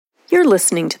You're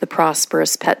listening to the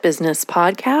Prosperous Pet Business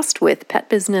Podcast with pet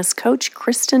business coach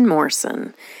Kristen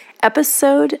Morrison,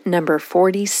 episode number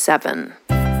 47.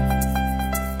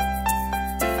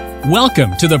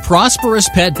 Welcome to the Prosperous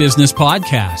Pet Business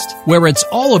Podcast, where it's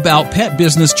all about pet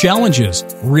business challenges,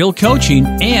 real coaching,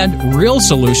 and real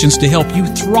solutions to help you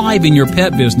thrive in your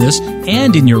pet business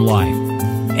and in your life.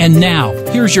 And now,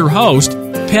 here's your host,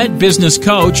 pet business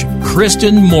coach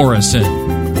Kristen Morrison.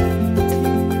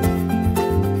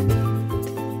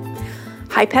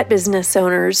 Hi, pet business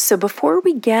owners. So before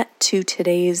we get to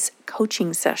today's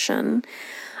coaching session,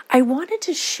 I wanted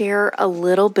to share a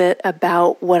little bit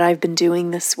about what I've been doing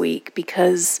this week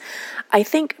because I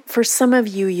think for some of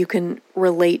you, you can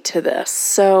relate to this.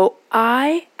 So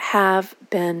I have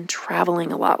been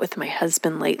traveling a lot with my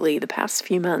husband lately, the past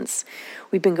few months.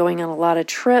 We've been going on a lot of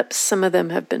trips. Some of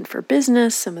them have been for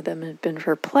business, some of them have been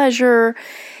for pleasure.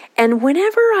 And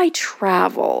whenever I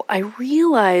travel, I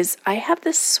realize I have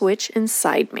this switch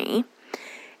inside me.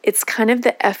 It's kind of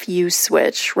the FU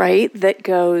switch, right? That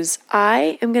goes,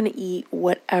 I am going to eat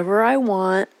whatever I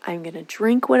want. I'm going to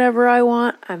drink whatever I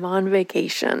want. I'm on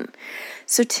vacation.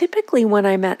 So typically when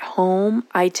I'm at home,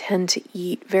 I tend to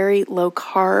eat very low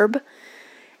carb.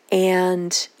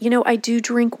 And, I do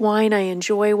drink wine. I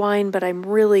enjoy wine, but I'm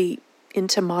really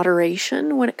into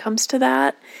moderation when it comes to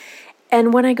that.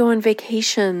 And when I go on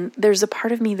vacation, there's a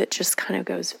part of me that just kind of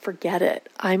goes, forget it.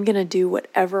 I'm going to do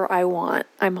whatever I want.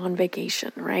 I'm on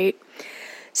vacation, right?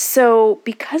 So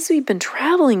because we've been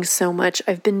traveling so much,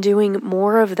 I've been doing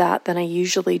more of that than I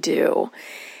usually do.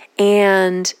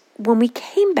 And when we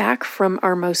came back from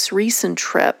our most recent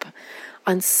trip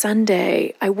on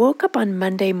Sunday, I woke up on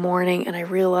Monday morning and I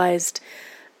realized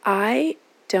I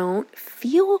don't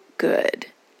feel good.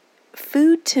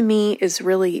 Food to me is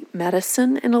really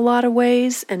medicine in a lot of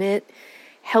ways, and it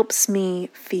helps me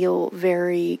feel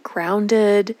very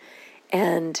grounded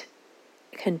and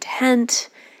content.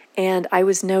 And I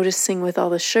was noticing with all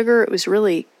the sugar, it was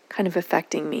really kind of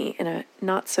affecting me in a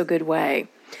not so good way.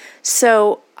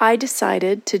 So I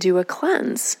decided to do a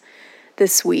cleanse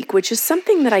this week, which is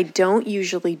something that I don't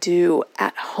usually do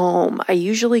at home. I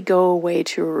usually go away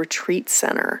to a retreat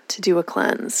center to do a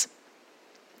cleanse.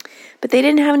 But they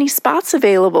didn't have any spots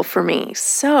available for me.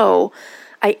 So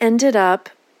I ended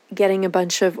up getting a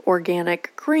bunch of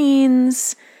organic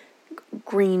greens,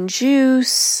 green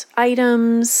juice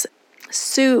items,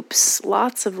 soups,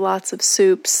 lots of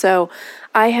soups. So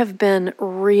I have been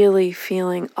really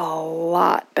feeling a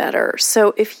lot better.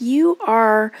 So if you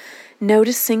are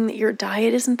noticing that your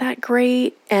diet isn't that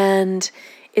great and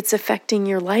it's affecting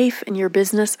your life and your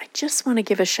business, I just want to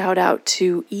give a shout out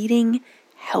to eating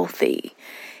healthy.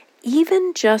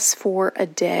 Even just for a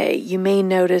day, you may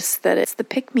notice that it's the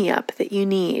pick-me-up that you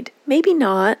need. Maybe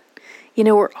not.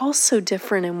 We're all so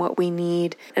different in what we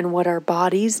need and what our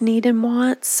bodies need and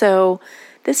want. So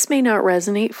this may not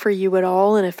resonate for you at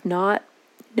all. And if not,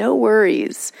 no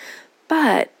worries.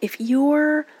 But if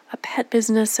you're a pet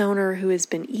business owner who has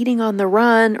been eating on the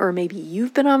run, or maybe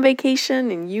you've been on vacation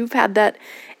and you've had that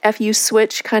FU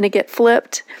switch kind of get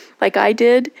flipped like I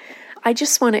did, I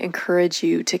just want to encourage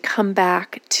you to come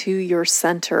back to your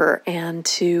center and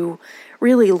to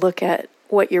really look at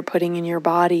what you're putting in your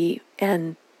body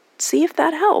and see if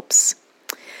that helps.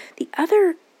 The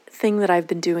other thing that I've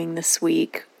been doing this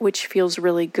week, which feels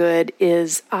really good,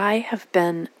 is I have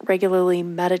been regularly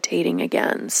meditating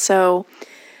again. So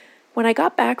when I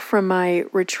got back from my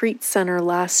retreat center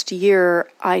last year,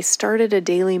 I started a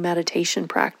daily meditation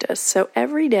practice. So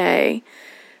every day,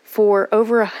 for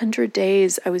over 100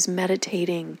 days, I was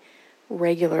meditating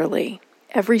regularly,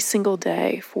 every single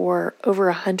day for over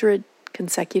 100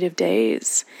 consecutive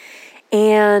days.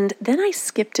 And then I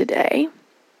skipped a day,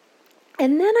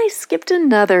 and then I skipped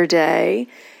another day.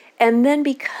 And then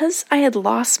because I had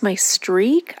lost my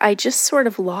streak, I just sort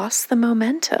of lost the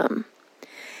momentum.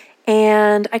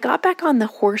 And I got back on the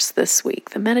horse this week,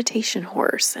 the meditation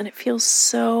horse, and it feels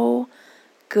so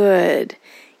good.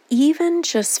 Even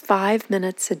just 5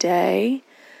 minutes a day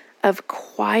of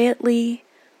quietly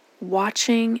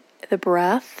watching the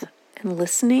breath and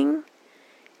listening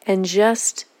and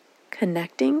just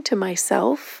connecting to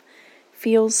myself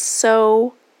feels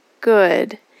so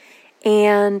good.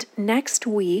 And next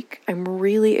week, I'm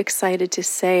really excited to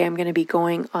say I'm going to be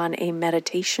going on a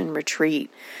meditation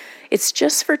retreat. It's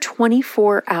just for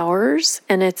 24 hours,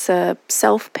 and it's a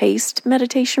self-paced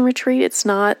meditation retreat. It's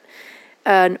not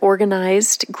an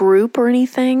organized group or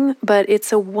anything, but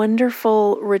it's a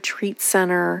wonderful retreat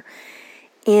center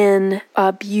in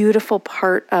a beautiful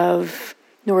part of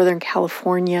Northern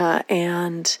California,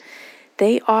 and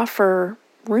they offer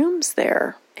rooms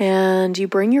there. and you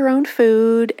bring your own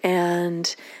food,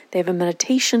 and they have a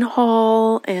meditation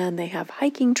hall, and they have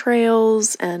hiking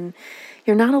trails, and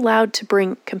you're not allowed to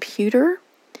bring computer.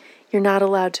 You're not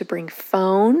allowed to bring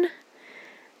phone.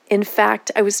 In fact,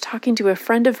 I was talking to a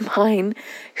friend of mine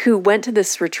who went to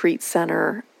this retreat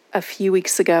center a few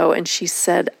weeks ago, and she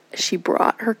said she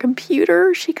brought her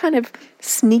computer. She kind of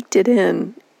sneaked it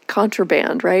in,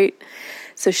 contraband, right?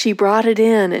 So she brought it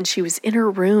in, and she was in her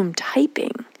room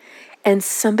typing, and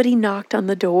somebody knocked on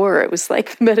the door. It was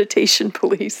like the meditation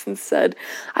police, and said,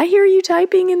 "I hear you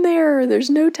typing in there. There's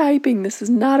no typing. This is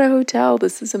not a hotel.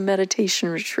 This is a meditation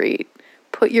retreat.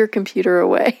 Put your computer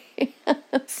away."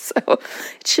 So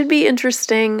it should be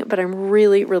interesting, but I'm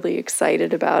really, really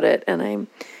excited about it. And I'm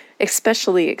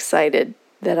especially excited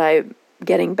that I'm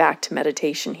getting back to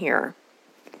meditation here.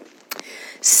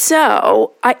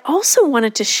 So I also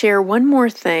wanted to share one more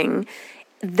thing,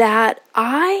 that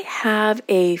I have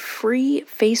a free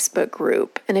Facebook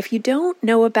group. And if you don't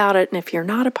know about it, and if you're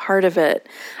not a part of it,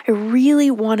 I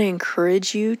really want to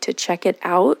encourage you to check it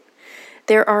out.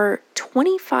 There are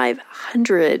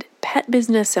 2,500 pet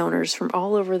business owners from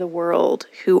all over the world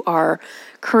who are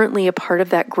currently a part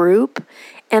of that group.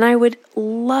 And I would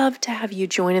love to have you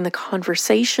join in the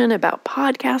conversation about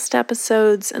podcast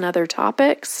episodes and other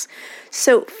topics.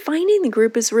 So finding the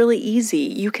group is really easy.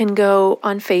 You can go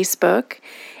on Facebook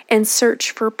and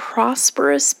search for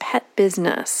Prosperous Pet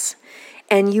Business,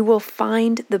 and you will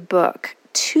find the book.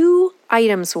 2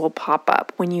 items will pop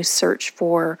up when you search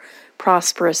for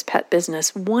Prosperous Pet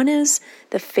Business. One is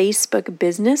the Facebook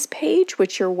business page,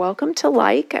 which you're welcome to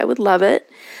like. I would love it.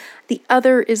 The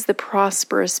other is the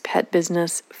Prosperous Pet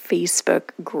Business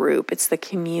Facebook group. It's the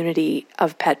community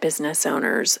of pet business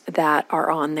owners that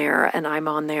are on there, and I'm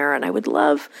on there, and I would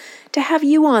love to have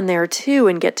you on there too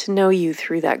and get to know you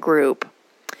through that group.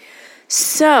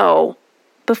 So,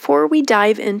 before we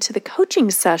dive into the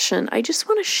coaching session, I just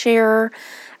want to share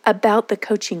about the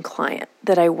coaching client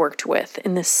that I worked with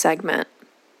in this segment.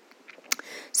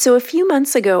 So, a few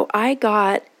months ago, I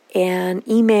got an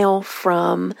email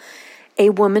from a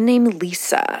woman named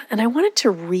Lisa, and I wanted to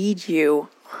read you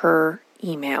her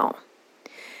email.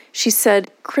 She said,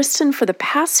 "Kristen, for the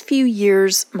past few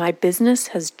years, my business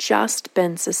has just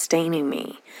been sustaining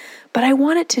me, but I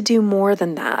wanted to do more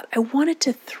than that. I wanted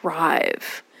to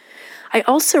thrive. I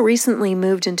also recently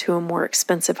moved into a more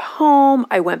expensive home.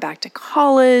 I went back to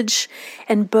college,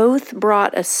 and both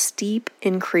brought a steep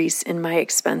increase in my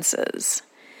expenses.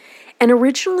 And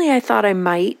originally I thought I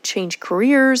might change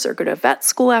careers or go to vet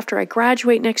school after I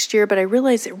graduate next year, but I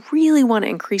realized I really want to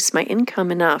increase my income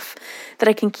enough that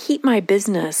I can keep my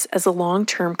business as a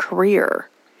long-term career.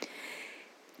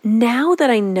 Now that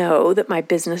I know that my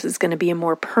business is going to be a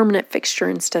more permanent fixture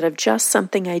instead of just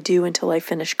something I do until I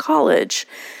finish college,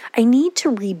 I need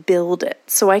to rebuild it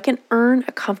so I can earn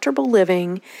a comfortable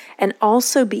living and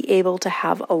also be able to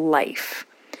have a life.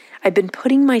 I've been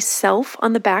putting myself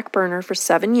on the back burner for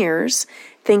 7 years,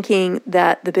 thinking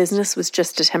that the business was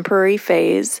just a temporary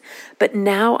phase, but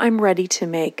now I'm ready to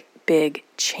make big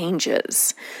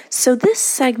changes." So this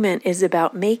segment is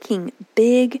about making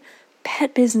big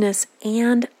pet business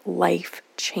and life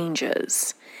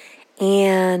changes.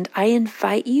 And I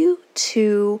invite you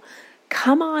to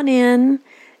come on in,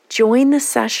 join the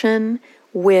session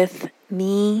with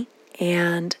me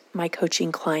and my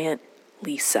coaching client,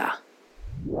 Lisa.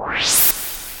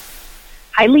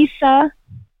 Hi, Lisa.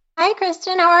 Hi,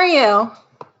 Kristen. How are you?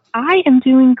 I am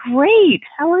doing great.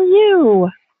 How are you?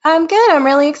 I'm good. I'm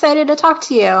really excited to talk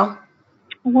to you.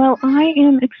 Well, I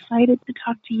am excited to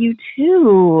talk to you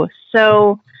too.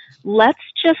 So let's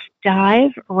just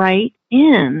dive right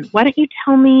in. Why don't you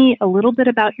tell me a little bit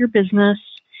about your business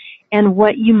and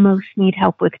what you most need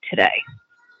help with today?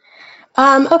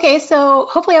 Okay, so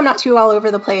hopefully I'm not too all over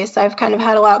the place. I've kind of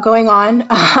had a lot going on.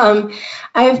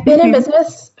 I've been in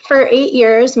business for 8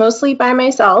 years, mostly by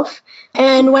myself.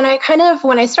 And when I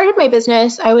started my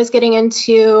business, I was getting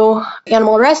into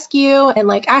animal rescue and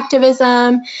like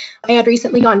activism. I had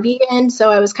recently gone vegan,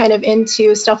 so I was kind of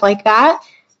into stuff like that.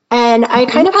 And I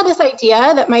kind of had this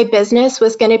idea that my business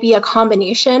was going to be a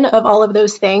combination of all of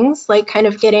those things, like kind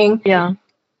of getting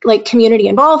like community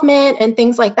involvement and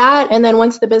things like that. And then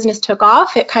once the business took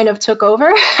off, it kind of took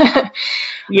over.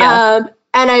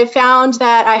 And I found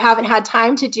that I haven't had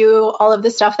time to do all of the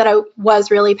stuff that I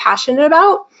was really passionate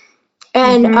about.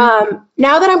 And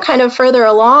now that I'm kind of further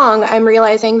along, I'm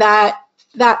realizing that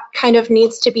that kind of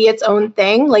needs to be its own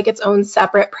thing, like its own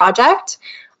separate project.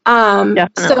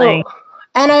 Definitely. So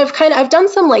And I've done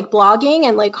some like blogging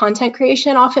and like content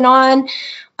creation off and on.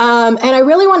 And I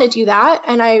really want to do that,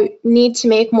 and I need to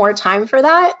make more time for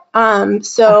that.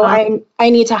 So I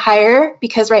need to hire,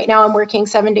 because right now I'm working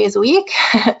 7 days a week.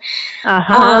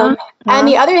 And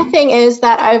the other thing is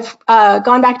that I've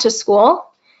gone back to school,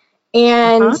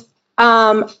 and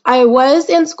I was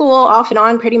in school off and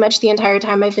on pretty much the entire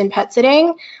time I've been pet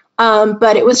sitting.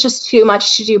 But it was just too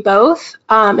much to do both,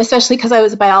 especially because I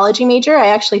was a biology major. I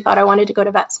actually thought I wanted to go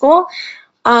to vet school.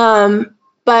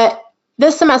 But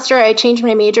this semester, I changed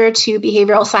my major to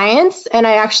behavioral science, and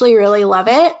I actually really love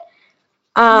it,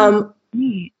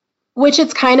 which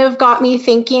it's kind of got me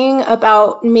thinking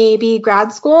about maybe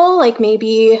grad school, like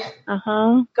maybe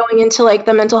going into like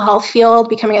the mental health field,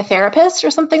 becoming a therapist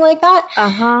or something like that.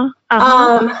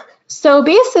 So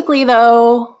basically,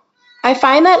 though, I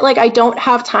find that like I don't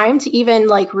have time to even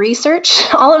like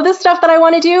research all of this stuff that I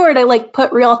want to do, or to like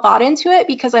put real thought into it,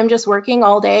 because I'm just working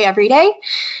all day, every day.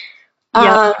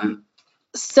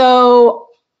 So,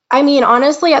 I mean,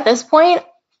 honestly, at this point,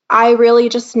 I really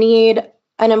just need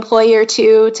an employee or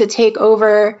two to take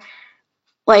over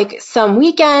like some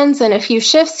weekends and a few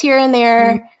shifts here and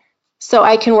there, so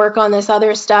I can work on this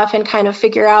other stuff and kind of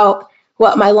figure out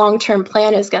what my long-term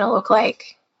plan is going to look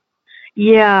like.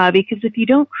 Yeah, because if you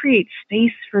don't create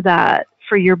space for that,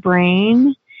 for your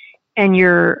brain and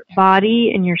your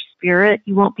body and your spirit,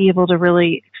 you won't be able to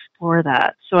really explore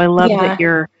that. So I love that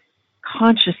you're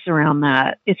conscious around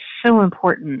that. It's so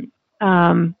important.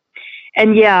 And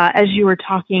yeah, as you were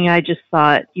talking, I just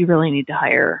thought you really need to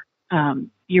hire.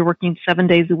 You're working 7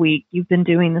 days a week. You've been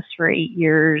doing this for 8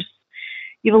 years.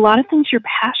 You have a lot of things you're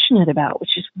passionate about,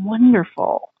 which is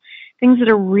wonderful. Things that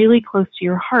are really close to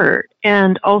your heart,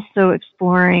 and also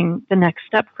exploring the next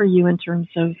step for you in terms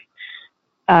of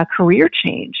career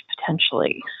change,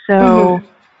 potentially. So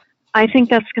I think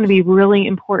that's going to be really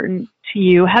important to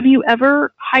you. Have you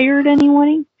ever hired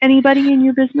anybody in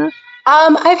your business?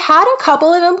 I've had a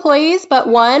couple of employees, but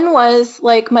one was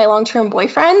like my long-term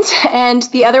boyfriend, and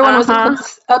the other one was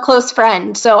a close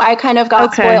friend. So I kind of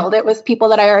got spoiled. It was people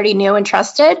that I already knew and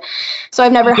trusted. So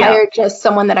I've never hired just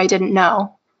someone that I didn't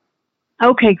know.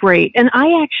 Okay, great. And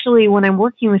I actually, when I'm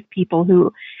working with people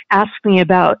who ask me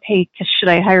about, hey, should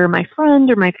I hire my friend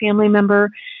or my family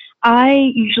member,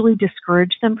 I usually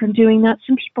discourage them from doing that.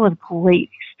 Some people have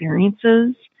great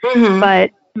experiences,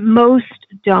 but most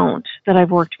don't that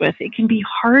I've worked with. It can be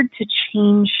hard to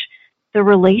change the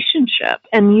relationship.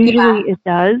 And usually it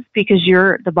does, because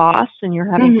you're the boss and you're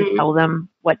having to tell them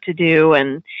what to do.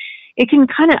 And it can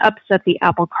kind of upset the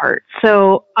apple cart.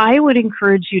 So I would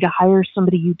encourage you to hire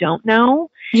somebody you don't know.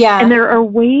 And there are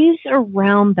ways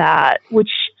around that,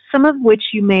 some of which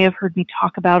you may have heard me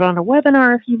talk about on a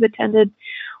webinar if you've attended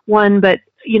one. But,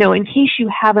 in case you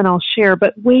haven't, I'll share.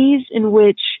 But ways in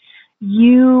which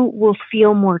you will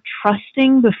feel more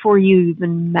trusting before you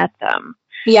even met them.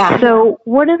 So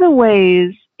one of the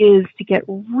ways is to get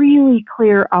really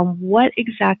clear on what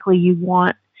exactly you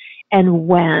want and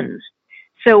when.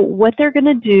 So what they're going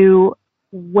to do,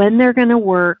 when they're going to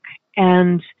work,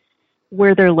 and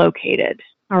where they're located,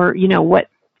 or, what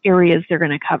areas they're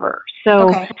going to cover.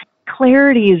 So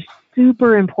clarity is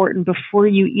super important before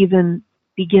you even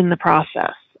begin the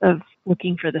process of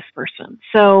looking for this person.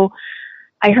 So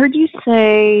I heard you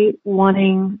say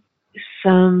wanting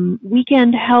some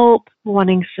weekend help,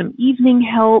 wanting some evening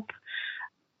help.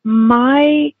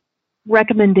 My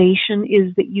recommendation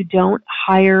is that you don't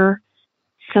hire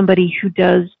somebody who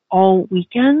does all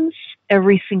weekends,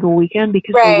 every single weekend,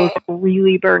 because they look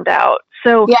really burned out.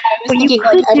 So what you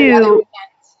could do,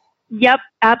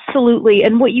 absolutely.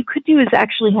 And what you could do is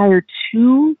actually hire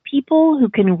 2 people who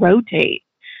can rotate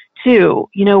too,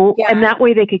 and that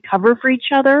way they could cover for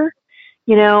each other,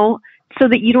 so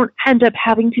that you don't end up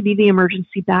having to be the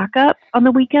emergency backup on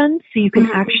the weekend. So you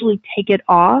can actually take it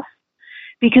off.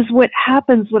 Because what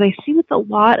I see with a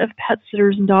lot of pet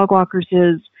sitters and dog walkers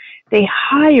is they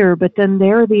hire, but then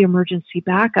they're the emergency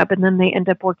backup, and then they end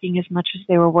up working as much as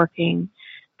they were working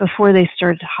before they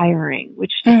started hiring,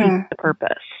 which defeats the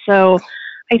purpose. So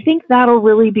I think that'll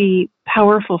really be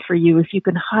powerful for you if you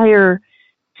can hire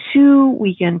 2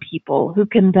 weekend people who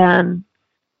can then,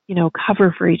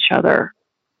 cover for each other.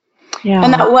 Yeah.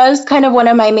 And that was kind of one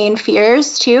of my main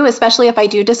fears too, especially if I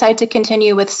do decide to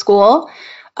continue with school.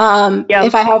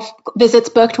 If I have visits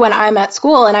booked when I'm at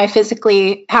school and I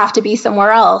physically have to be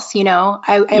somewhere else,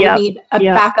 I would need a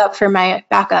backup for my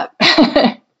backup.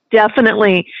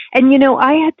 Definitely. And,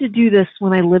 I had to do this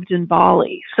when I lived in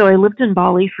Bali. So I lived in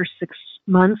Bali for 6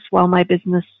 months while my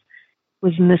business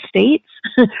was in the States,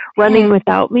 running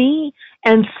without me.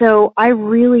 And so I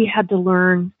really had to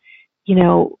learn,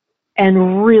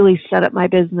 and really set up my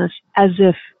business as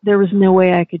if there was no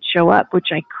way I could show up, which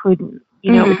I couldn't.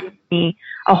 You know, it took me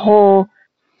a whole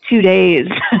 2 days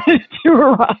to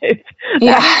arrive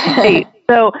back state.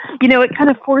 So, you know, it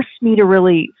kind of forced me to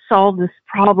really solve this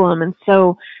problem. And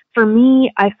so for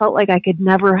me, I felt like I could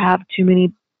never have too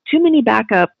many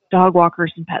backup dog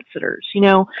walkers and pet sitters. You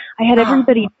know, I had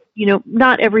everybody, you know,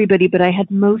 not everybody, but I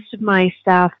had most of my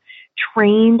staff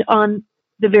trained on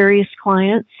the various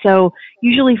clients. So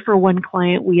usually for one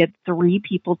client, we had 3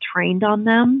 people trained on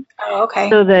them. Oh, okay.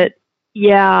 So that,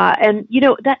 yeah. And, you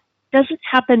know, that doesn't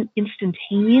happen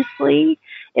instantaneously.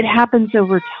 It happens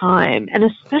over time. And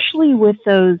especially with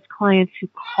those clients who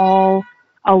call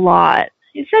a lot.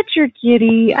 Is that your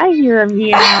kitty? I hear him.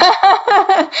 Yeah.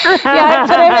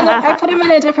 I put him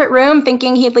in a different room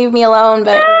thinking he'd leave me alone,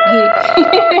 but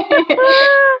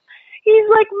he's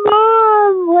like,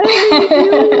 Mom, what are you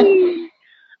doing?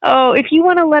 Oh, if you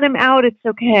want to let him out, it's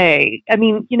okay. I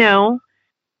mean, you know,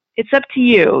 it's up to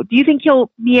you. Do you think he'll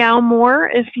meow more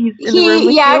if he's in the room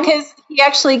with you? Yeah, because he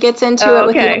actually gets into it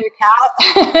with the other cat.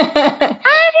 Okay,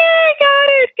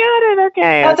 got it.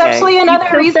 Okay. That's actually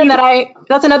another reason that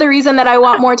I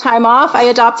want more time off. I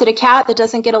adopted a cat that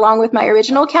doesn't get along with my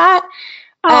original cat.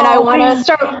 And I want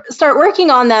to start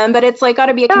working on them, but it's like got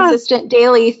to be a consistent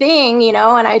daily thing, you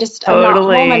know, and I'm not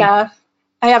home enough.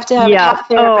 I have to have a cat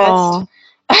therapist.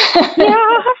 Yeah,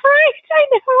 right. I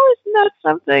know. Isn't that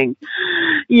something?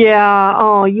 Yeah.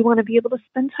 Oh, you want to be able to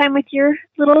spend time with your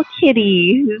little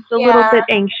kitty who's a little bit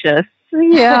anxious.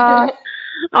 Yeah.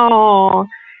 Oh.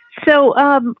 So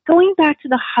going back to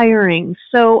the hiring,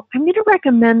 so I'm going to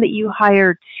recommend that you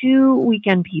hire 2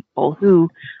 weekend people who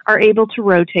are able to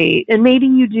rotate. And maybe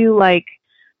you do like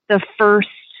the first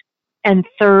and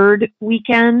third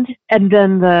weekend and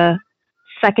then the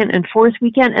second and fourth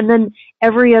weekend. And then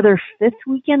every other 5th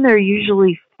weekend, there are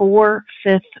usually 4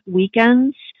 5th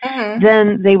weekends.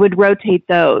 Then they would rotate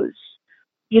those,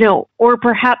 you know, or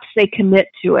perhaps they commit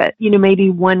to it. You know, maybe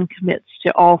one commits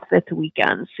to all 5th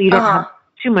weekends. So you don't have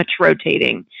too much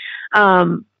rotating.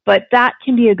 But that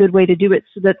can be a good way to do it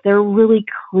so that they're really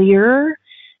clear.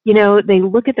 You know, they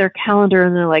look at their calendar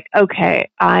and they're like,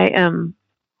 okay, I am,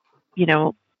 you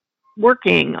know,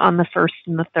 working on the 1st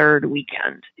and the 3rd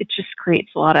weekend. It just creates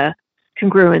a lot of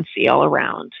congruency all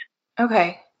around.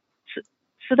 Okay.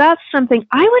 So that's something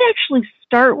I would actually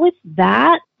start with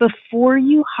that before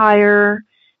you hire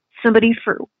somebody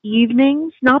for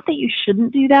evenings. Not that you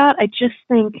shouldn't do that. I just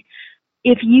think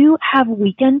if you have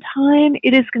weekend time,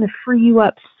 it is going to free you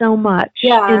up so much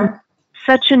in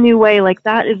such a new way. Like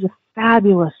that is a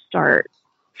fabulous start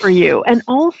for you. And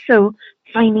also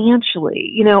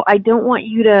financially, you know, I don't want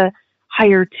you to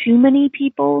hire too many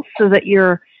people so that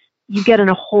you get in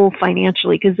a hole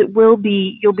financially, because you'll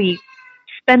be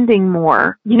spending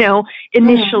more, you know,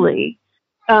 initially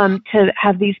to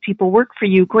have these people work for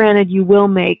you. Granted, you will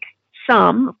make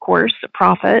some, of course, a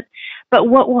profit, but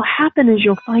what will happen is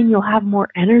you'll find you'll have more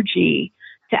energy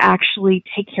to actually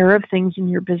take care of things in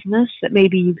your business that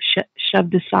maybe you've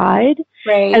shoved aside,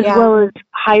 as well as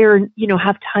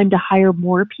have time to hire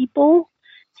more people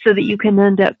so that you can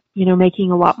end up, you know,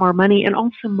 making a lot more money. And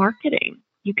also marketing.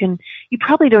 You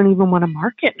probably don't even want to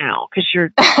market now because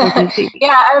you're so busy.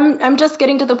 Yeah, I'm just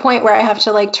getting to the point where I have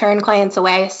to like turn clients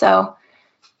away. So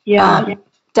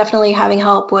definitely having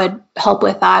help would help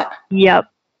with that. Yep.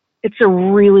 It's a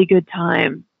really good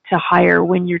time to hire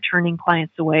when you're turning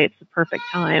clients away. It's the perfect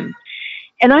time.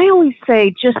 And I always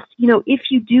say, just, you know,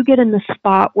 if you do get in the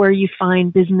spot where you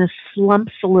find business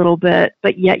slumps a little bit,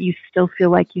 but yet you still feel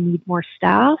like you need more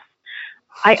staff,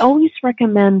 I always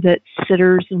recommend that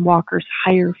sitters and walkers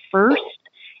hire first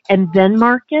and then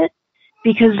market,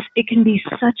 because it can be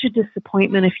such a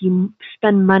disappointment if you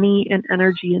spend money and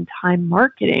energy and time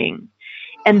marketing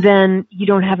and then you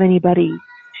don't have anybody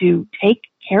to take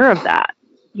care of that.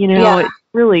 You know, it's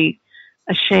really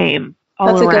a shame all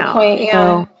around. That's a good point,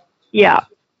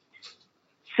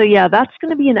 So that's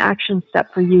going to be an action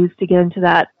step for you, is to get into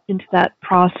that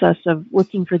process of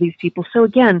looking for these people. So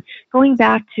again, going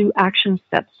back to action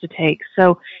steps to take.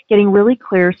 So getting really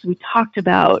clear. So we talked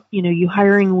about, you know, you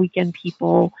hiring weekend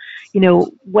people, you know,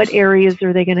 what areas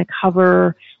are they going to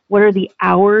cover? What are the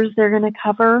hours they're going to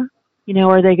cover? You know,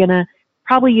 are they going to,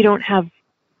 probably you don't have,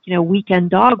 you know, weekend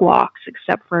dog walks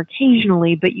except for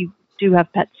occasionally, but you do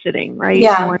have pet sitting, right?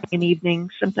 Yeah. Morning and evening,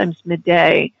 sometimes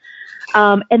midday.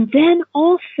 And then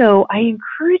also, I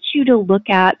encourage you to look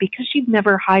at, because you've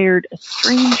never hired a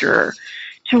stranger,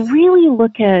 to really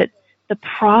look at the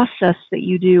process that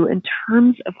you do in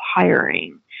terms of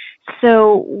hiring.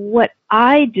 So what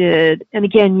I did, and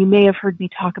again, you may have heard me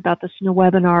talk about this in a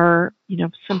webinar,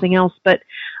 something else, but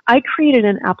I created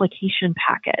an application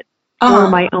packet for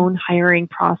my own hiring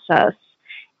process.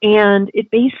 And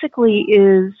it basically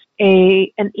is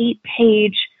an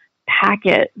 8-page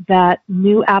packet that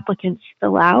new applicants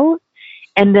fill out,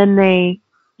 and then they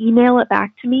email it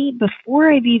back to me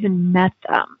before I've even met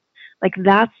them. Like,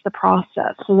 that's the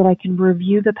process, so that I can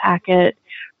review the packet,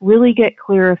 really get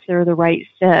clear if they're the right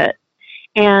fit.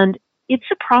 And it's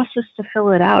a process to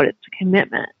fill it out. It's a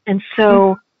commitment. And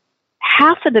so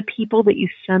half of the people that you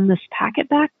send this packet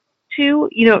back to,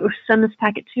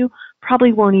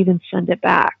 probably won't even send it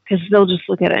back, because they'll just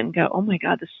look at it and go, oh my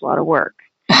God, this is a lot of work.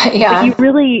 Yeah.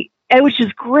 But which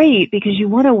is great, because you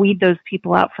want to weed those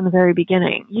people out from the very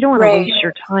beginning. You don't want to waste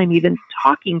your time even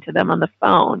talking to them on the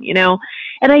phone,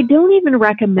 And I don't even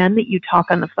recommend that you talk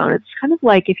on the phone. It's kind of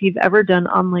like if you've ever done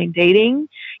online dating,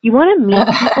 you want to meet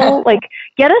people, like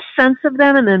get a sense of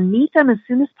them and then meet them as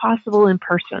soon as possible in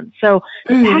person. So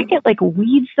the packet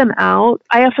weeds them out.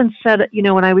 I often said,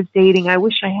 when I was dating, I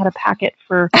wish I had a packet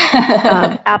for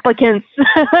applicants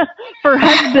for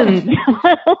husbands.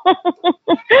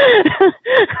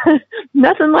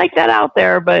 Nothing like that out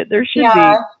there, but there should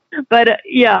be. But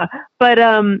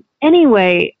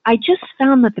anyway, I just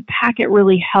found that the packet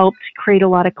really helped create a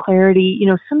lot of clarity.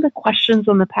 Some of the questions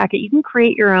on the packet, you can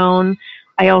create your own.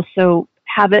 I also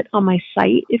have it on my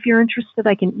site. If you're interested,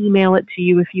 I can email it to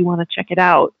you if you want to check it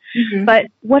out. But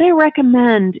what I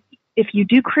recommend, if you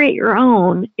do create your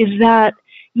own, is that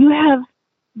you have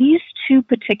these 2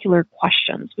 particular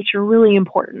questions, which are really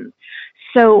important.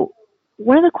 So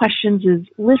one of the questions is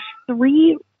list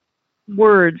 3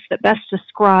 words that best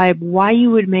describe why you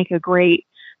would make a great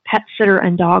pet sitter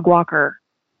and dog walker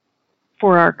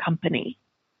for our company.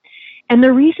 And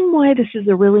the reason why this is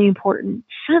a really important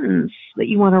sentence that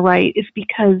you want to write is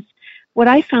because what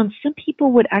I found, some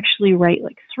people would actually write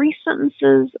 3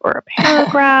 sentences or a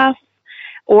paragraph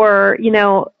or,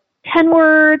 10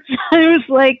 words. I was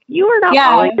like, you are not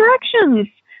following directions.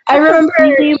 I remember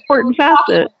the important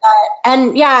facet.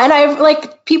 And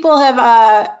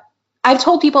I've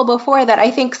told people before that I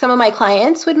think some of my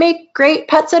clients would make great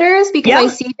pet sitters, because I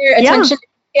see their attention to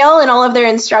detail and all of their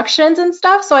instructions and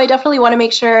stuff. So I definitely want to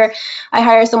make sure I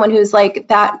hire someone who's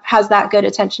that, has that good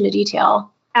attention to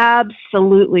detail.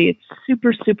 Absolutely. It's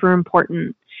super, super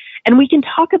important. And we can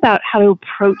talk about how to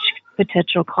approach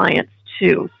potential clients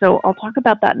too. So I'll talk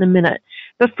about that in a minute.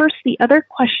 But first, the other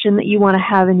question that you want to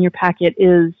have in your packet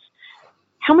is,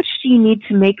 how much do you need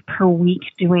to make per week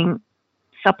doing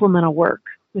supplemental work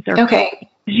with their clients?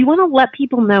 Because you want to let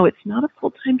people know it's not a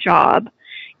full-time job.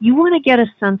 You want to get a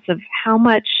sense of how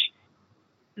much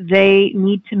they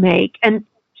need to make. And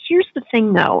here's the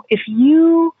thing, though. If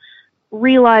you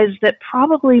realize that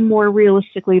probably more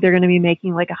realistically they're going to be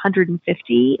making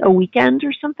 $150 a weekend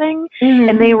or something,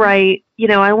 and they write,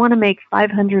 I want to make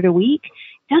 $500 a week,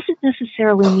 doesn't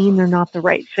necessarily mean they're not the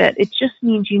right fit. It just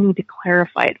means you need to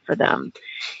clarify it for them.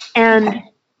 And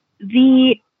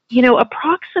the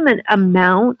approximate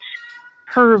amount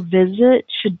per visit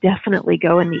should definitely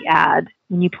go in the ad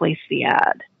when you place the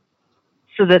ad,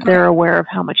 so that they're aware of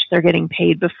how much they're getting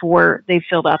paid before they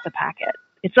filled out the packet.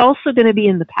 It's also going to be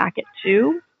in the packet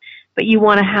too, but you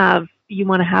want to have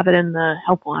it in the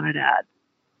Help Wanted ad.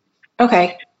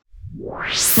 Okay.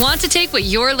 Want to take what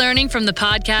you're learning from the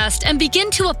podcast and begin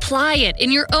to apply it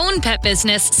in your own pet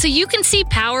business so you can see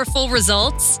powerful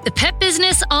results? The Pet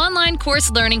Business online course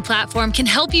learning platform can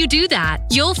help you do that.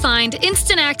 You'll find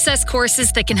instant access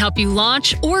courses that can help you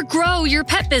launch or grow your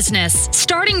pet business,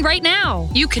 starting right now.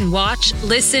 You can watch,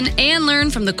 listen, and learn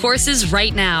from the courses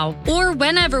right now, or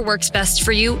whenever works best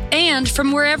for you, and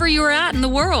from wherever you're at in the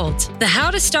world. The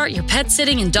How to Start Your Pet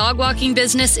Sitting and Dog Walking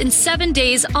Business in 7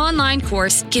 Days online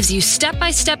course gives you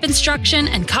step-by-step instruction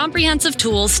and comprehensive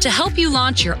tools to help you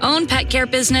launch your own pet care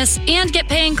business and get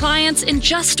paying clients in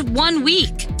just 1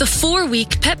 week. The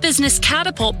 4-week Pet Business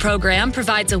Catapult program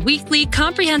provides a weekly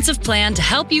comprehensive plan to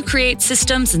help you create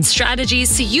systems and strategies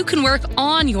so you can work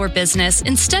on your business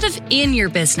instead of in your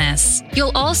business.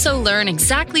 You'll also learn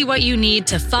exactly what you need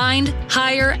to find,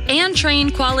 hire, and train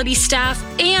quality staff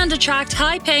and attract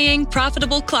high-paying,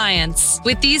 profitable clients.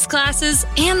 With these classes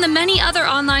and the many other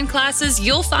online classes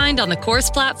you'll find find on the course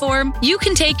platform, you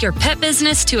can take your pet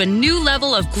business to a new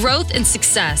level of growth and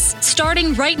success,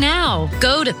 starting right now.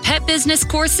 Go to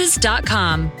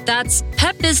petbusinesscourses.com. That's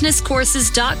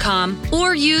petbusinesscourses.com,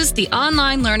 or use the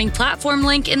online learning platform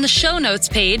link in the show notes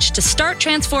page to start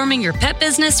transforming your pet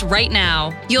business right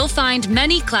now. You'll find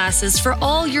many classes for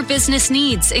all your business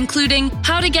needs, including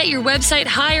how to get your website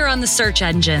higher on the search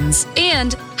engines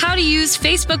and how to use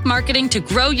Facebook marketing to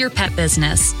grow your pet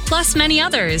business, plus many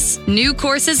others. New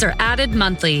courses are added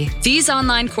monthly. These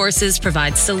online courses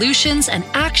provide solutions and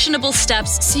actionable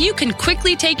steps so you can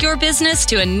quickly take your business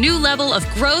to a new level of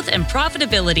growth and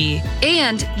profitability.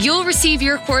 And you'll receive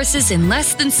your courses in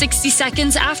less than 60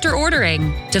 seconds after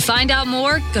ordering. To find out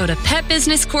more, go to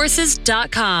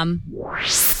petbusinesscourses.com.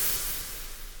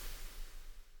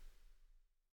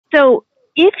 So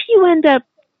if you end up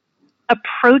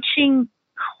approaching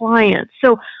clients,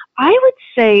 so I would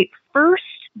say first,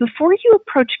 before you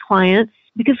approach clients,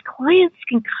 because clients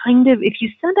can kind of, if you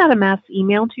send out a mass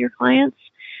email to your clients,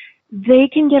 they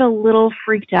can get a little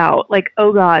freaked out. Like,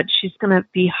 oh God, she's going to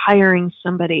be hiring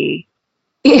somebody.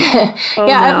 Yeah, Oh,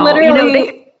 yeah.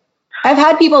 no. I've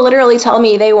had people literally tell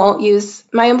me they won't use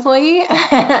my employee.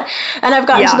 And I've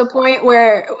gotten to the point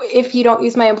where if you don't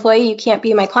use my employee, you can't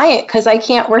be my client because I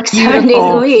can't work 7 days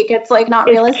a week. It's like not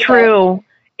realistic.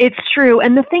 It's true.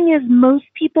 And the thing is, most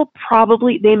people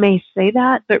probably, they may say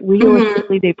that, but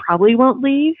realistically, they probably won't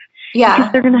leave. Yeah.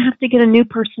 Because they're going to have to get a new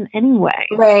person anyway.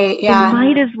 Right. Yeah. They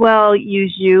might as well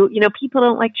use you. You know, people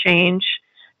don't like change.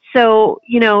 So,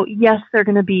 you know, yes, they're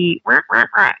going to be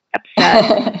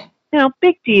upset. You know,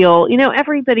 big deal. You know,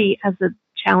 everybody has a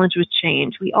challenge with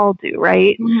change. We all do,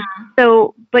 right? Yeah.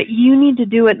 So, but you need to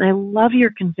do it. And I love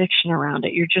your conviction around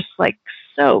it. You're just like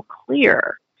so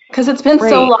clear. Because it's been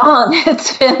so long.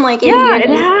 It's been like 8 years. Yeah, it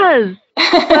has.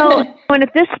 Well, and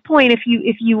at this point, if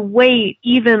you wait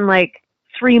even like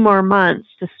 3 more months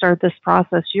to start this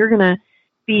process, you're going to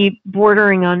be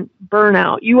bordering on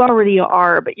burnout. You already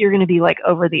are, but you're going to be like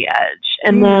over the edge.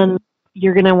 And then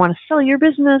you're going to want to sell your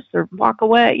business or walk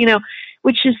away, you know,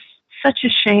 which is such a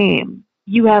shame.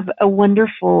 You have a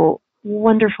wonderful,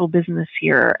 wonderful business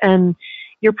here, and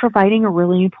you're providing a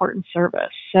really important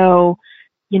service. So,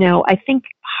 you know, I think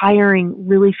hiring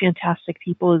really fantastic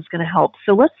people is going to help.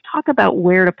 So let's talk about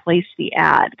where to place the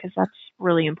ad, because that's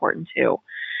really important too.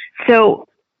 So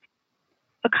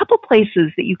a couple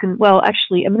places that you can, well,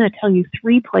 actually, I'm going to tell you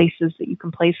 3 places that you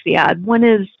can place the ad. One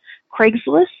is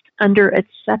Craigslist under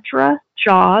etc.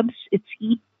 jobs. It's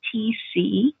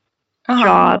ETC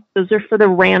jobs. Those are for the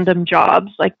random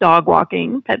jobs like dog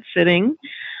walking, pet sitting.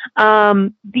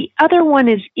 The other one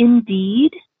is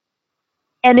Indeed.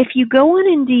 And if you go on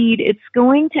Indeed, it's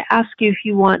going to ask you if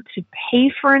you want to pay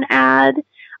for an ad.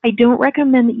 I don't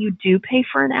recommend that you do pay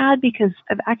for an ad because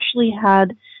I've actually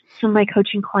had some of my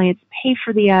coaching clients pay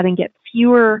for the ad and get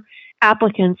fewer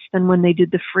applicants than when they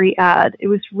did the free ad. It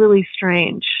was really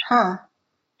strange.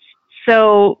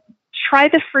 So try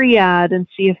the free ad and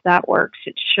see if that works.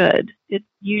 It should. It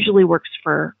usually works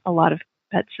for a lot of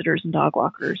pet sitters and dog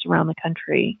walkers around the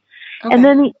country. Okay. And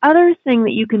then the other thing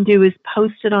that you can do is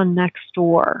post it on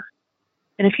Nextdoor.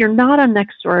 And if you're not on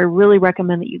Nextdoor, I really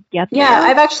recommend that you get there. Yeah,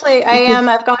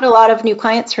 I've got a lot of new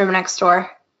clients from Nextdoor.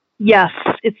 Yes,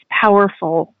 it's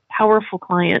powerful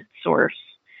client source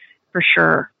for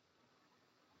sure.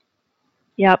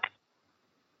 Yep.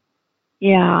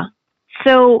 Yeah.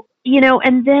 So, you know,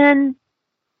 and then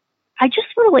I just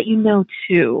want to let you know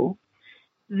too,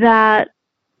 that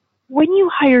when you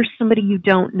hire somebody you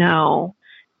don't know,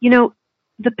 you know,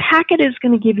 the packet is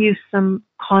going to give you some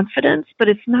confidence, but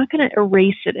it's not going to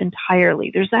erase it entirely.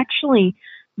 There's actually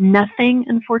nothing,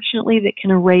 unfortunately, that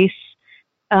can erase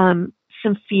some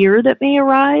fear that may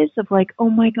arise of like,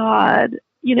 oh my God,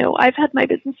 you know, I've had my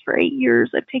business for 8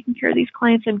 years. I've taken care of these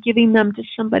clients. I'm giving them to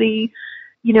somebody,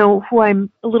 you know, who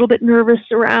I'm a little bit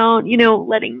nervous around, you know,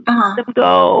 letting them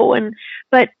go.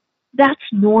 But that's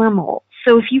normal.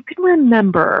 So if you can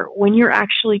remember when you're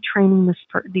actually training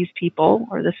these people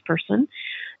or this person,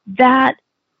 that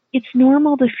it's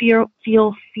normal to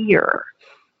feel fear.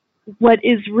 What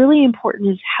is really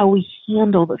important is how we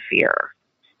handle the fear.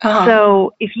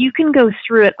 So if you can go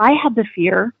through it, I had the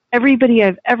fear. Everybody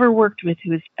I've ever worked with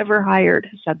who has ever hired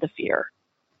has had the fear.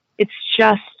 It's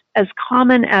just as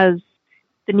common as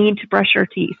the need to brush our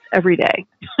teeth every day,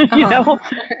 you know?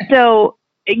 So,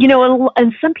 you know,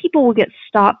 and some people will get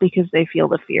stopped because they feel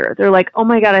the fear. They're like, oh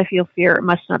my God, I feel fear. It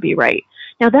must not be right.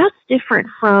 Now that's different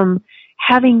from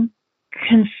having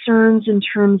concerns in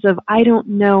terms of, I don't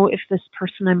know if this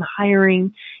person I'm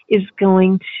hiring is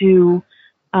going to,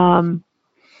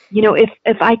 you know,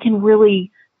 if I can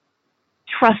really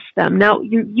trust them. Now,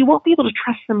 you won't be able to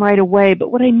trust them right away,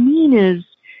 but what I mean is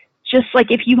just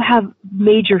like if you have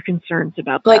major concerns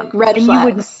about them. Like red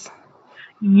flags.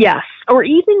 Yes, or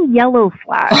even yellow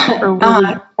flags are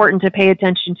really important to pay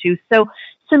attention to. So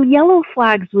some yellow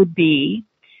flags would be,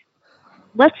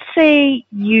 let's say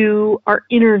you are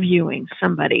interviewing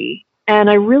somebody, and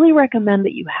I really recommend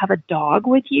that you have a dog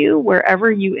with you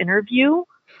wherever you interview.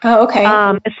 Oh, okay.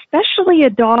 Especially a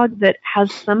dog that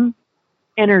has some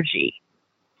energy,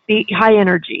 high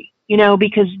energy,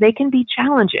 because they can be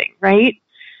challenging, right?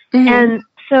 Mm-hmm. And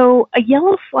so a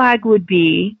yellow flag would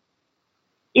be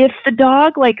if the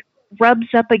dog like rubs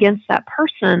up against that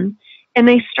person and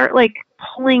they start like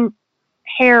pulling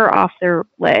hair off their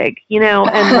leg,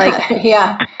 and like,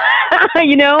 yeah,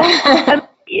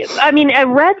 I mean, a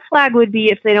red flag would be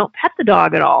if they don't pet the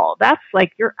dog at all. That's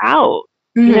like, you're out,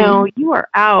 you are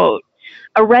out.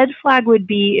 A red flag would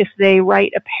be if they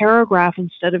write a paragraph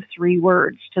instead of 3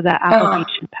 words to the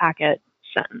application packet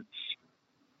sentence.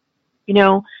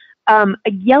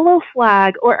 A yellow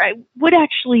flag, or it would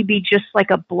actually be just like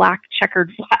a black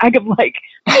checkered flag of like,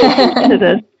 into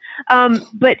this.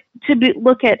 But to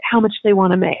look at how much they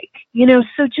want to make,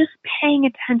 so just paying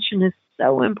attention is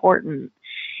so important.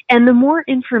 And the more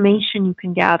information you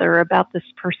can gather about this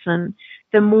person,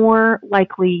 the more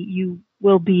likely you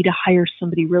will be to hire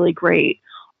somebody really great.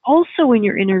 Also, when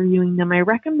you're interviewing them, I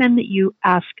recommend that you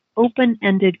ask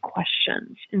open-ended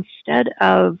questions instead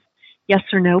of yes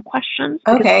or no questions.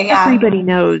 Okay, yeah. Everybody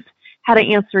knows how to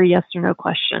answer a yes or no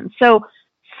question. So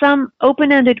some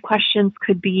open-ended questions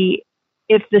could be,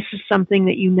 if this is something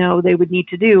that they would need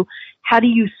to do, how do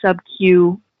you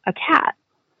sub-Q a cat?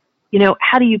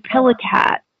 How do you pill a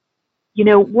cat?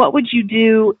 What would you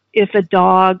do if a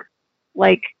dog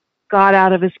like got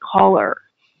out of his collar?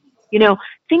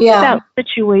 Think about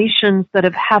situations that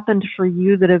have happened for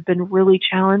you that have been really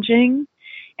challenging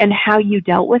and how you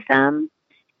dealt with them,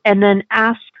 and then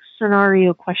ask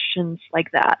scenario questions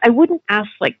like that. I wouldn't ask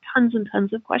like tons and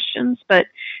tons of questions, but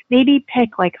maybe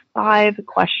pick like 5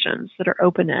 questions that are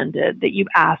open-ended that you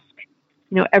ask,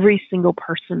 every single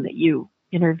person that you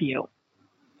interview.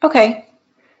 Okay.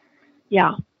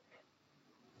 Yeah.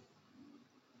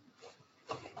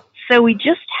 So we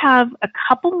just have a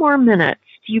couple more minutes.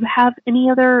 Do you have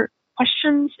any other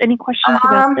questions? Any questions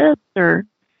about this? Or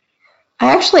I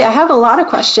have a lot of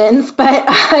questions, but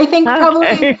I think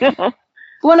probably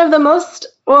one of the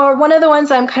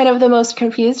ones I'm kind of the most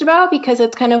confused about, because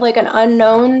it's kind of like an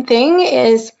unknown thing,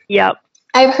 is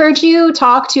I've heard you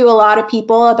talk to a lot of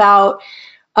people about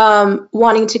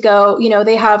wanting to go,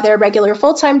 they have their regular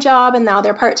full-time job and now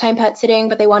they're part-time pet sitting,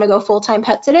 but they want to go full-time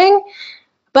pet sitting.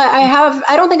 But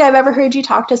I don't think I've ever heard you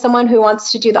talk to someone who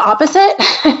wants to do the opposite.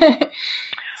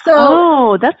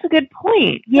 That's a good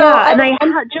point. Yeah,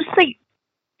 so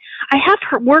I have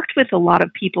worked with a lot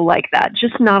of people like that,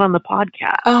 just not on the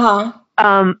podcast.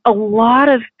 A lot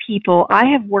of people, I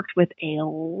have worked with a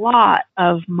lot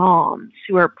of moms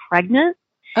who are pregnant,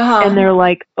 and they're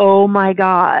like, oh my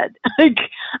God, like,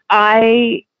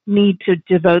 I need to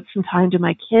devote some time to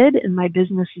my kid, and my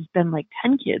business has been like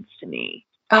 10 kids to me.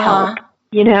 Help,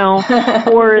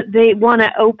 or they want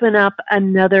to open up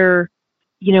another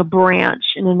branch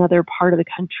in another part of the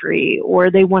country, or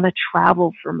they want to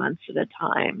travel for months at a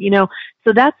time,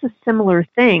 so that's a similar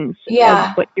thing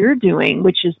as what you're doing,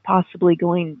 which is possibly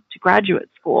going to graduate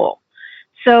school.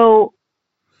 So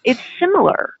it's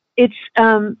similar. It's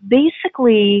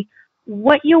basically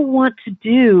what you'll want to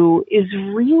do is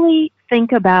really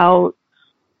think about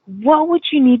what would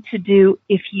you need to do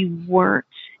if you weren't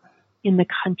in the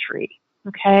country,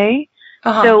 okay?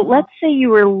 So let's say you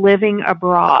were living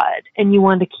abroad and you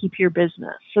wanted to keep your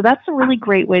business. So that's a really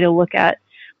great way to look at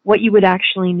what you would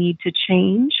actually need to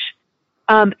change.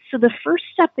 So the first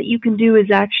step that you can do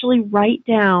is actually write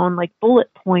down like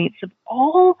bullet points of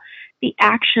all the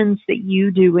actions that you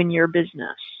do in your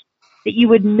business that you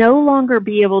would no longer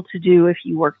be able to do if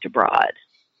you worked abroad.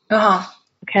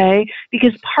 Okay?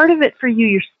 Because part of it for you,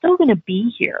 you're still going to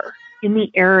be here in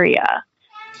the area,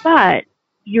 but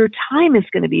your time is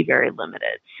going to be very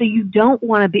limited. So you don't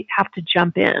want to have to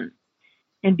jump in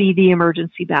and be the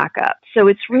emergency backup. So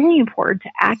it's really important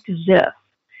to act as if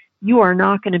you are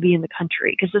not going to be in the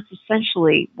country, because that's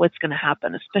essentially what's going to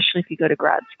happen, especially if you go to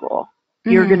grad school.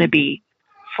 You're going to be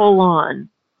full on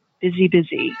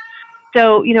busy.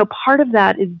 So, part of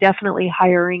that is definitely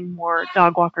hiring more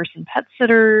dog walkers and pet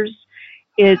sitters.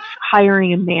 It's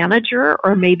hiring a manager,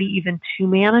 or maybe even 2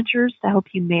 managers to help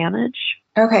you manage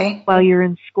while you're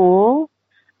in school.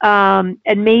 And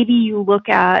maybe you look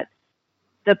at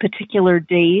the particular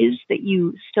days that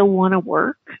you still want to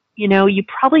work. You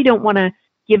probably don't want to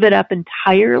give it up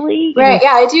entirely. Right.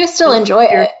 Yeah, I do still enjoy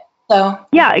it. So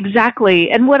yeah,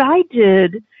 exactly. And what I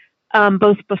did,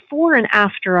 both before and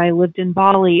after I lived in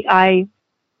Bali,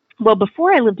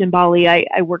 before I lived in Bali,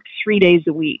 I worked 3 days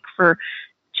a week for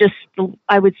just,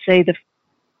 I would say, the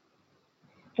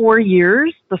 4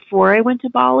 years before I went to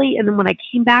Bali. And then when I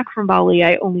came back from Bali,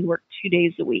 I only worked 2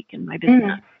 days a week in my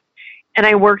business. And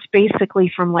I worked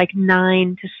basically from like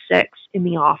 9 to 6 in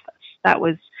the office. That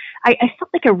was, I felt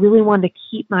like I really wanted to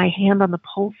keep my hand on the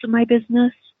pulse of my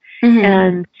business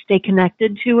and stay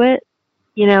connected to it,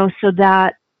 so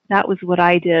that was what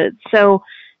I did. So,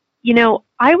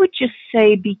 I would just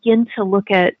say begin to look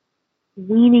at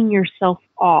weaning yourself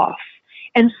off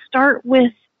and start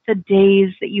with the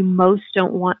days that you most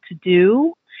don't want to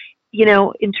do,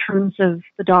 in terms of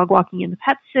the dog walking and the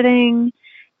pet sitting.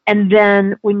 And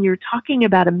then when you're talking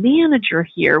about a manager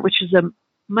here, which is a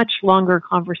much longer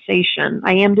conversation,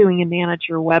 I am doing a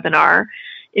manager webinar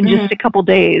in just a couple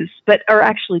days, or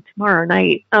actually tomorrow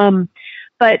night.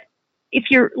 But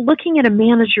if you're looking at a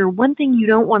manager, one thing you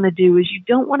don't want to do is you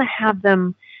don't want to have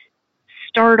them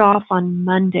start off on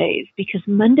Mondays, because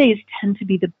Mondays tend to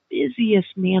be the busiest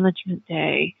management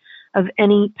day of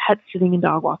any pet sitting and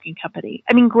dog walking company.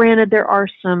 I mean, granted, there are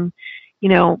some,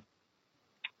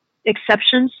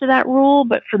 exceptions to that rule,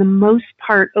 but for the most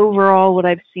part, overall, what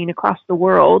I've seen across the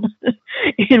world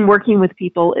in working with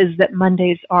people is that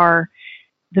Mondays are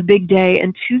the big day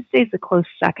and Tuesday's a close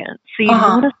second. So you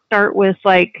want to start with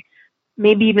like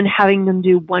maybe even having them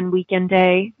do one weekend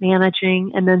day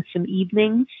managing and then some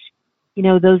evenings.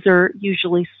 Those are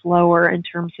usually slower in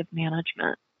terms of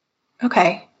management.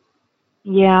 Okay.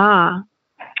 Yeah.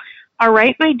 All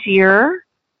right, my dear.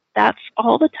 That's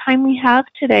all the time we have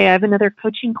today. I have another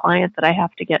coaching client that I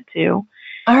have to get to.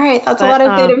 All right. That's a lot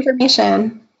of good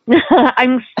information.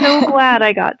 I'm so glad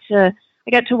I got to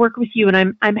work with you,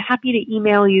 and I'm happy to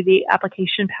email you the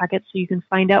application packet so you can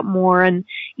find out more. And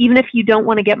even if you don't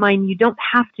want to get mine, you don't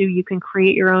have to. You can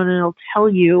create your own, and it'll tell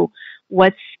you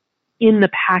what's in the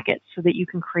packet so that you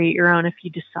can create your own if you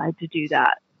decide to do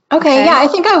that. Okay, yeah, I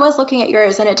think I was looking at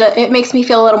yours, and it makes me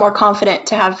feel a little more confident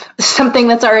to have something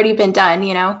that's already been done,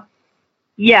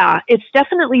 Yeah, it's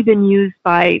definitely been used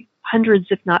by hundreds,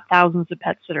 if not thousands, of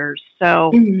pet sitters.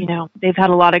 So, they've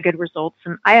had a lot of good results.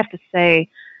 And I have to say,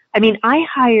 I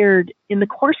hired, in the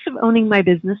course of owning my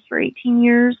business for 18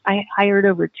 years, I hired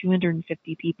over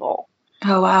 250 people.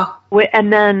 Oh, wow.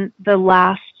 And then the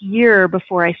last year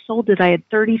before I sold it, I had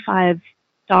 35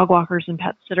 dog walkers and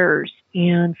pet sitters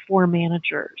and 4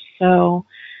 managers. So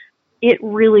it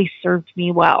really served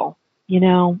me well.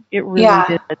 It really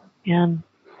did. And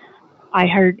I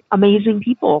hired amazing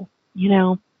people,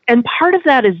 and part of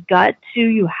that is gut too.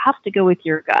 You have to go with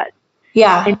your gut.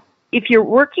 Yeah. And if you're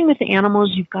working with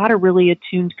animals, you've got a really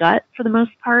attuned gut for the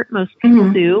most part. Most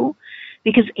people do,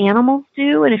 because animals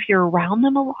do. And if you're around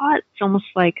them a lot, it's almost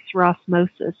like through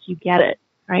osmosis, you get it,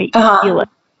 right? You feel it.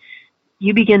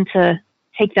 You begin to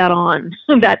take that on,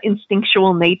 that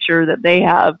instinctual nature that they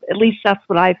have. At least that's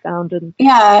what I found. And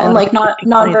like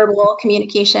nonverbal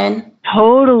communication.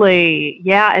 Totally.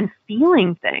 Yeah. And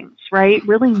feeling things, right?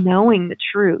 Really knowing the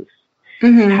truth.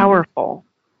 Powerful.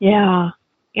 Yeah.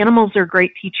 Animals are a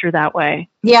great teacher that way.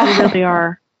 Yeah. They really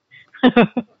are.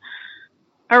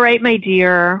 All right, my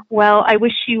dear. Well, I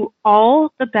wish you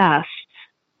all the best.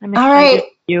 I'm excited for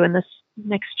you in this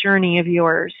next journey of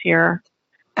yours here.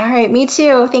 All right. Me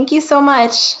too. Thank you so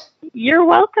much. You're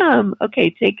welcome.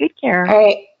 Okay. Take good care. All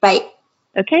right. Bye.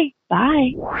 Okay.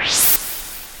 Bye.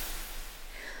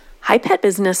 Hi, pet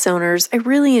business owners. I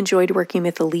really enjoyed working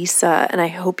with Elisa, and I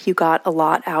hope you got a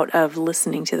lot out of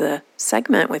listening to the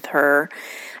segment with her.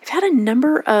 I've had a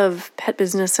number of pet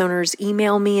business owners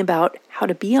email me about how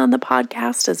to be on the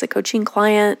podcast as a coaching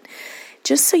client.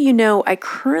 Just so you know, I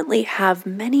currently have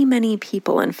many, many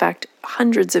people, in fact,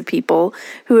 hundreds of people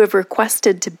who have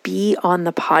requested to be on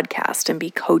the podcast and be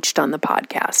coached on the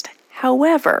podcast.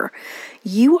 However,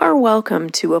 you are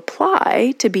welcome to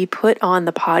apply to be put on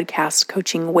the podcast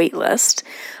coaching waitlist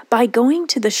by going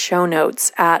to the show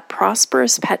notes at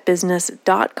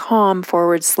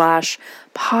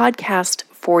prosperouspetbusiness.com/podcast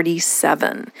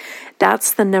 47.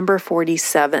 That's the number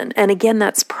 47. And again,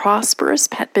 that's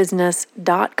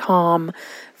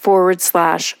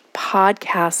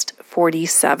prosperouspetbusiness.com/podcast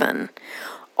 47.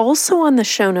 Also on the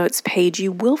show notes page, you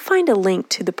will find a link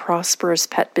to the Prosperous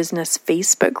Pet Business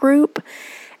Facebook group,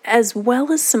 as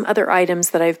well as some other items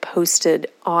that I've posted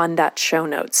on that show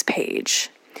notes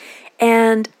page.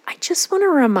 And I just want to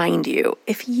remind you,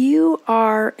 if you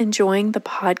are enjoying the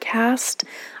podcast,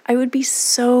 I would be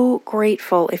so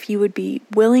grateful if you would be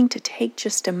willing to take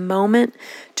just a moment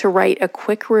to write a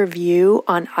quick review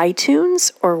on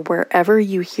iTunes or wherever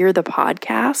you hear the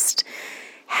podcast.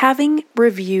 Having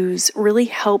reviews really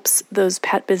helps those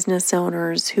pet business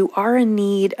owners who are in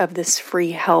need of this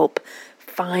free help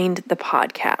find the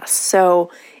podcast.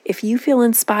 So if you feel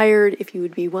inspired, if you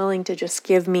would be willing to just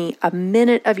give me a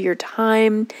minute of your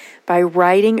time by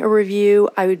writing a review,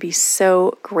 I would be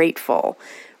so grateful.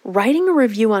 Writing a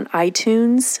review on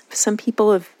iTunes, some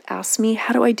people have asked me,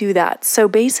 how do I do that? So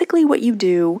basically what you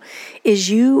do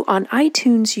is on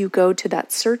iTunes, you go to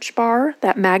that search bar,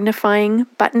 that magnifying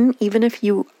button, even if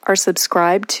you are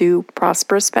subscribed to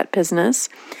Prosperous Pet Business,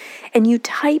 and you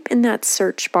type in that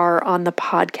search bar on the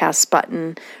podcast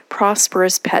button,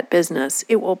 Prosperous Pet Business.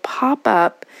 It will pop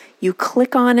up, you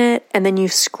click on it, and then you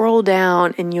scroll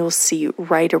down and you'll see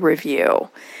write a review.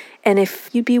 And if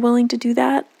you'd be willing to do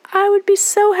that, I would be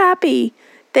so happy.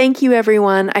 Thank you,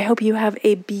 everyone. I hope you have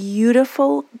a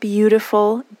beautiful,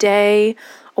 beautiful day,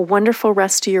 a wonderful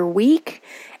rest of your week,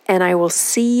 and I will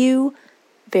see you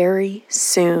very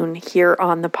soon here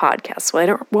on the podcast.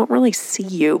 Well, won't really see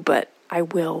you, but I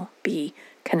will be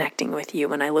connecting with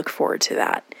you, and I look forward to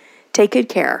that. Take good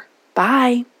care.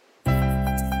 Bye.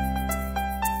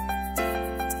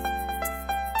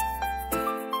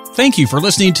 Thank you for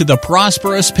listening to the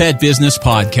Prosperous Pet Business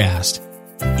Podcast.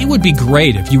 It would be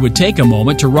great if you would take a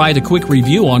moment to write a quick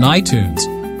review on iTunes.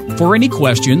 For any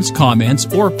questions, comments,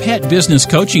 or pet business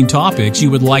coaching topics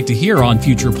you would like to hear on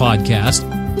future podcasts,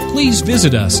 please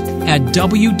visit us at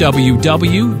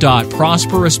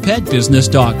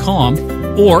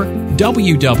www.prosperouspetbusiness.com or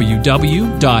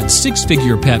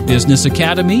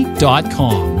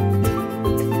www.sixfigurepetbusinessacademy.com.